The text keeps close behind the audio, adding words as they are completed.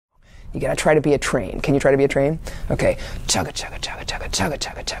You gotta try to be a train. Can you try to be a train? Okay. Chugga chugga chugga chugga chugga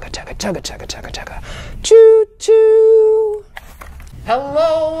chugga chugga chugga chugga chugga chugga chugga. Choo choo.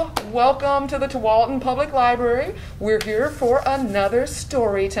 Hello, welcome to the Tualatin Public Library. We're here for another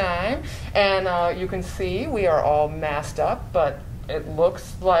story time, and you can see we are all masked up, but it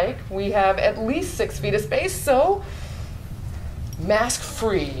looks like we have at least 6 feet of space, so mask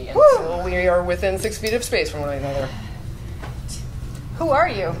free until we are within 6 feet of space from one another. Who are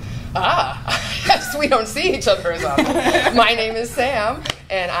you? Yes, we don't see each other as often. My name is Sam,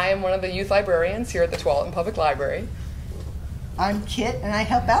 and I am one of the youth librarians here at the Tualatin Public Library. I'm Kit, and I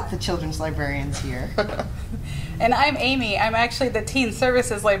help out the children's librarians here. And I'm Amy. I'm actually the teen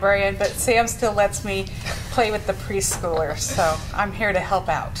services librarian, but Sam still lets me play with the preschoolers, so I'm here to help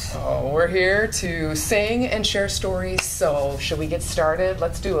out. Oh, we're here to sing and share stories, so should we get started?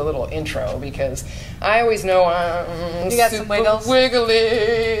 Let's do a little intro, because I always know I'm You got some wiggles?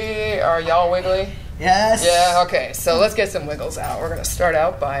 wiggly. Are y'all wiggly? Yes. Yeah, okay, so let's get some wiggles out. We're going to start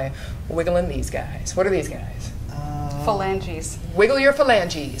out by wiggling these guys. What are these guys? Phalanges. Wiggle your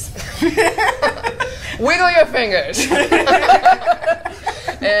phalanges. Wiggle your fingers.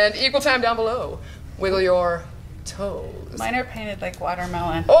 And equal time down below. Wiggle your toes. Mine are painted like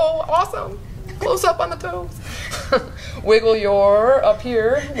watermelon. Oh, awesome. Close up on the toes. Wiggle your, up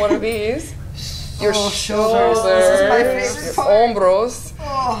here, what are these? Your shoulders, This is my favorite your part. hombros,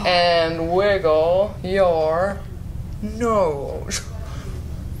 Oh. and wiggle your nose.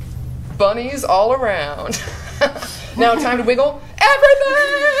 Bunnies all around. Now time to wiggle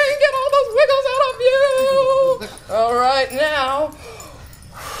everything! Get all those wiggles out of you! All right, now,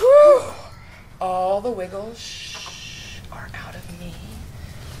 whew, all the wiggles are out of me,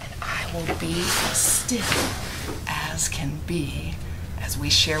 and I will be still as can be as we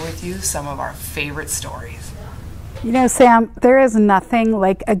share with you some of our favorite stories. You know, Sam, there is nothing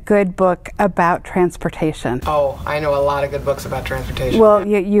like a good book about transportation. Oh, I know a lot of good books about transportation. Well,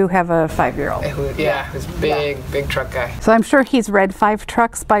 you have a 5-year-old. Yeah, who's big truck guy. So I'm sure he's read 5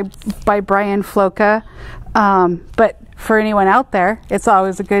 Trucks by Brian Floca. But for anyone out there, it's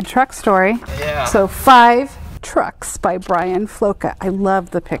always a good truck story. Yeah. So 5 Trucks by Brian Floca. I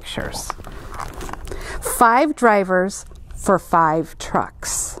love the pictures. 5 drivers for 5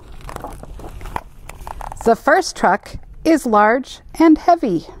 trucks. The first truck is large and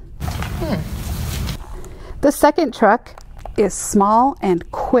heavy. The second truck is small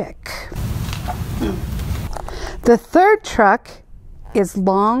and quick. The third truck is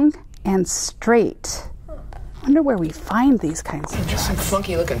long and straight. I wonder where we find these kinds of Just some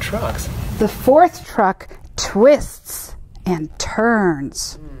funky looking trucks. The fourth truck twists and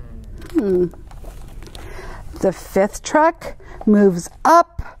turns. The fifth truck moves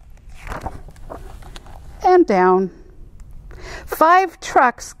up and down. 5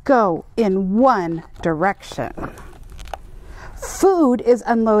 trucks go in one direction. Food is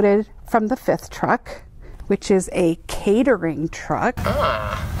unloaded from the 5th truck, which is a catering truck.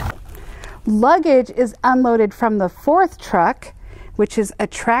 Luggage is unloaded from the 4th truck, which is a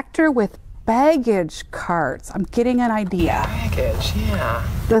tractor with baggage carts. I'm getting an idea. Package, yeah.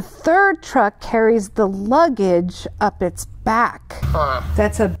 The 3rd truck carries the luggage up its back.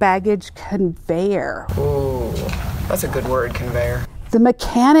 That's a baggage conveyor. Ooh, that's a good word, conveyor. The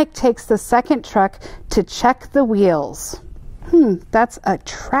mechanic takes the 2nd truck to check the wheels. That's a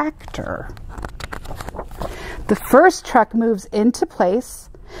tractor. The 1st truck moves into place.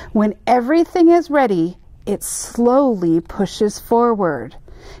 When everything is ready, it slowly pushes forward.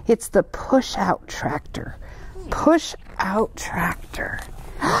 It's the push-out tractor. Push-out tractor.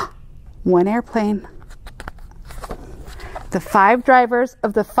 One airplane. The 5 drivers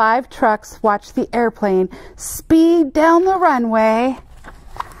of the 5 trucks watch the airplane speed down the runway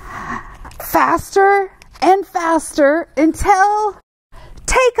faster and faster until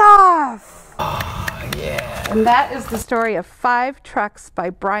takeoff. Oh, yeah. And that is the story of 5 Trucks by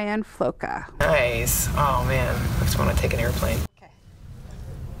Brian Floca. Nice. Oh, man. I just want to take an airplane.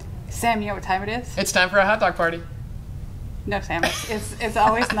 Sam, you know what time it is? It's time for a hot dog party. No, Sam, it's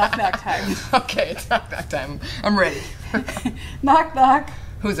always knock-knock time. Okay, it's knock knock time. I'm ready. Knock-knock.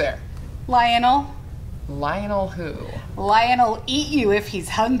 Who's there? Lionel. Lionel who? Lion'll eat you if he's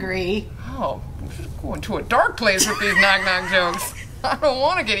hungry. Oh, we're just going to a dark place with these knock knock jokes. I don't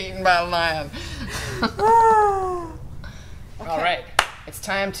want to get eaten by a lion. All right, it's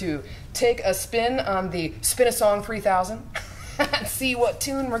time to take a spin on the Spin a Song 3000 and see what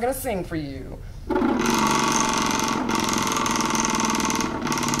tune we're going to sing for you.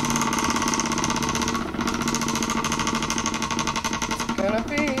 It's gonna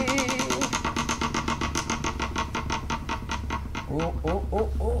be... Oh, oh, oh,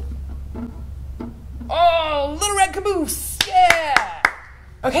 oh. caboose. Yeah.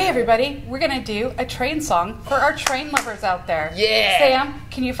 Okay, everybody, we're gonna do a train song for our train lovers out there. Yeah. Sam,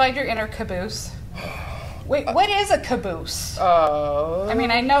 can you find your inner caboose? Wait, what is a caboose? I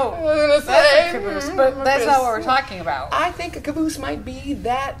mean, I know was gonna that's say, a caboose, but that's not what we're talking about. I think a caboose might be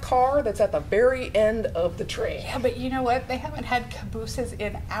that car that's at the very end of the train. Yeah, but you know what? They haven't had cabooses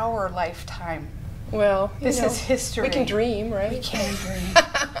in our lifetime. Well, This is history. We can dream, right? We can dream.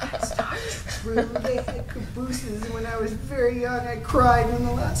 That's not true. They had cabooses when I was very young. I cried when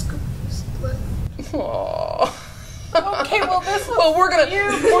the last caboose left. Aww. Okay, well this was Well, we're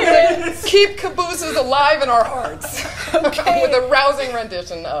gonna keep cabooses alive in our hearts. Okay. With a rousing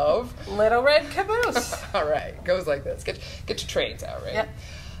rendition of Little Red Caboose. All right, goes like this. Get your trains out, right? Yep.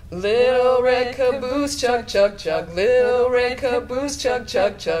 Little red caboose, chug, chug, chug. Little red caboose, chug,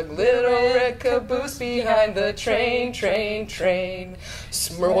 chug, chug. Little red caboose behind the train, train, train.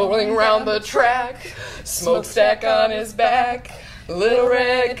 Rolling round the track, smokestack on his back. Little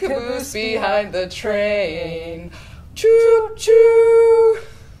red caboose behind the train. Choo, choo.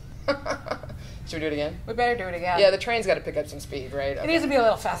 Should we do it again? We better do it again. Yeah, the train's got to pick up some speed, right? It needs to be a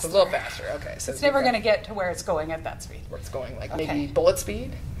little faster. It's a little faster, okay. So It's never going to get to where it's going at that speed. Where it's going, like Okay. maybe bullet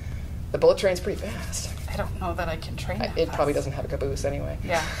speed? The bullet train's pretty fast. I don't know that I can train that It fast. probably doesn't have a caboose anyway.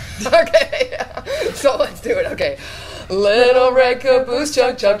 Yeah. Okay, so let's do it, okay. Little red caboose,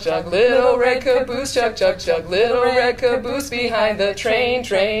 chug, chug, chug. Little red caboose, chug, chug, chug. Little red caboose behind the train,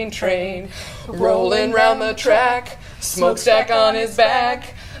 train, train. Rolling round the track, smokestack on his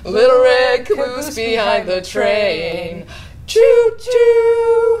back. Little red caboose behind the train. Choo,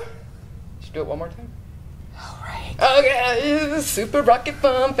 choo. Should we do it one more time? All right. Okay, super rocket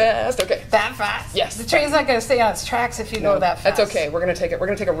fun fast. Okay. That fast? Yes. The train's not going to stay on its tracks if you go that fast. That's okay. We're gonna take it. We're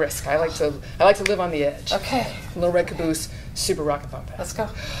gonna take a risk. I like to live on the edge. Okay. Little red caboose, super rocket fun fast. Let's go.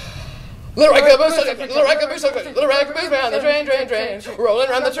 Little red caboose, little red caboose, little red caboose behind the train, train, train. Rolling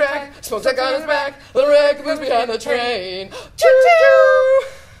around the track, smokestack on his back. Little red caboose behind the train. Choo choo.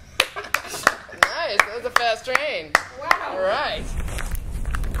 Nice. That was a fast train. Wow. All right.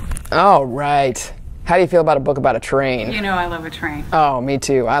 All right. How do you feel about a book about a train? You know I love a train. Oh, me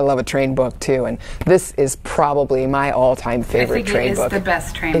too. I love a train book too, and this is probably my all-time favorite train book. It is the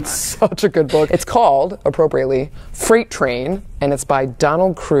best train It's such a good book. It's called, appropriately, Freight Train, and it's by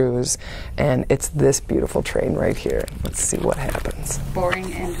Donald Cruz, and it's this beautiful train right here. Let's see what happens.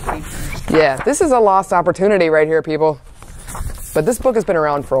 Boring end papers. Yeah, this is a lost opportunity right here, people. But this book has been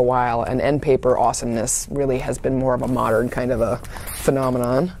around for a while, and end paper awesomeness really has been more of a modern kind of a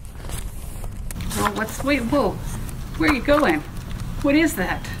phenomenon. Well, wait, whoa. Where are you going? What is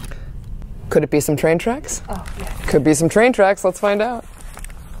that? Could it be some train tracks? Oh, yeah. Could be some train tracks. Let's find out.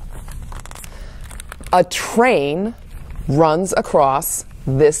 A train runs across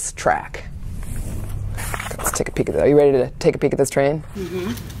this track. Let's take a peek at that. Are you ready to take a peek at this train?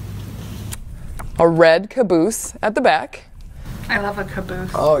 Mm-hmm. A red caboose at the back. I love a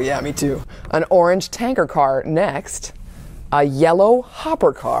caboose. Oh, yeah, me too. An orange tanker car next. A yellow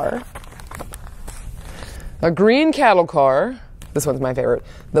hopper car. A green cattle car. This one's my favorite.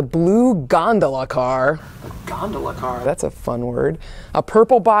 The blue gondola car. A gondola car. That's a fun word. A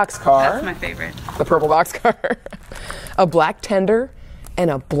purple box car. That's my favorite. The purple box car. A black tender and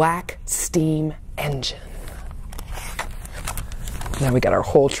a black steam engine. Now we got our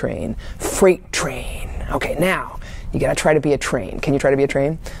whole train. Freight train. Okay, now you gotta try to be a train. Can you try to be a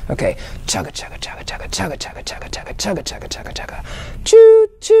train? Okay. Chugga chugga chugga chugga chugga chugga chugga chugga chugga chugga chugga chugga. Choo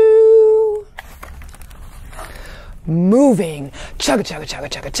choo. Moving. Chugga chugga chugga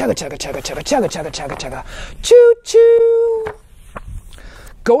chugga chugga chugga chugga chugga chugga chugga chugga chugga. Choo choo.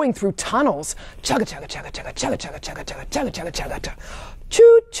 Going through tunnels. Chugga chugga chugga chugga chugga chugga chugga chugga chugga chugga chugga chugga.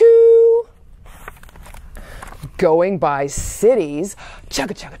 Choo choo. Going by cities.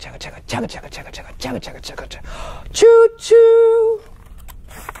 Chugga chugga chugga chugga chugga chugga chugga chugga chugga chugga chugga chugga. Choo choo.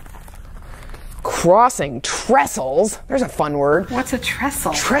 Crossing trestles. There's a fun word. What's a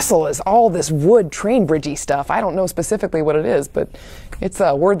trestle? Trestle is all this wood train bridgey stuff. I don't know specifically what it is, but it's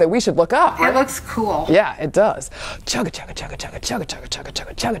a word that we should look up. It looks cool. Yeah, it does. Chugga chugga chugga chugga chugga chugga chugga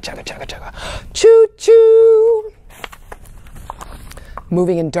chugga chugga chugga chugga chugga. Choo choo.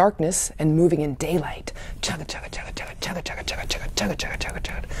 Moving in darkness and moving in daylight. Chugga chugga chugga chugga chugga chugga chugga chugga chugga chugga chugga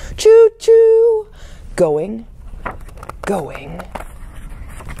chugga. Choo choo. Going.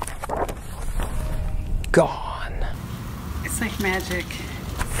 Gone. It's like magic.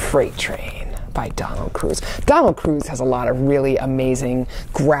 Freight train. by Donald Cruz. Donald Cruz has a lot of really amazing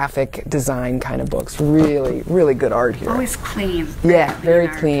graphic design kind of books. Really, really good art here. Always clean. Yeah, very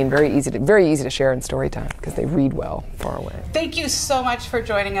clean, very easy to share in Storytime because they read well far away. Thank you so much for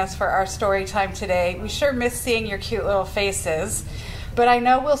joining us for our story time today. We sure miss seeing your cute little faces, but I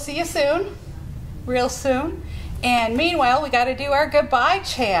know we'll see you soon, real soon. And meanwhile, we got to do our goodbye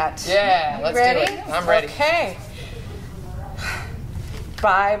chant. Yeah, let's ready? do it. I'm ready. Okay.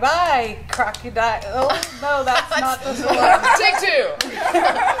 Bye-bye, crocodile. Oh, no, that's not the one. Take two.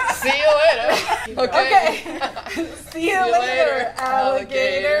 See you later. Okay. See you later,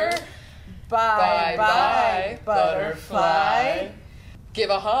 alligator. Bye-bye, butterfly. Give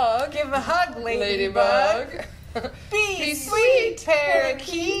a hug. Give a hug, ladybug. Be sweet,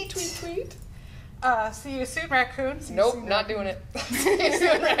 parakeet. Tweet, tweet. See you soon, raccoon. Nope, not doing it. See you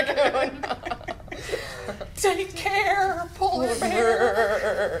soon, raccoon. Take care, polar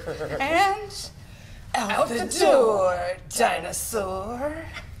bear. And out the door, dinosaur.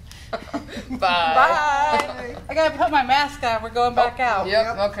 Bye. Bye. I gotta put my mask on. We're going back out.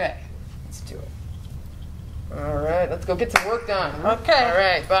 Yep, okay. Let's do it. All right, let's go get some work done. Okay. All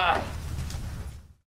right, bye.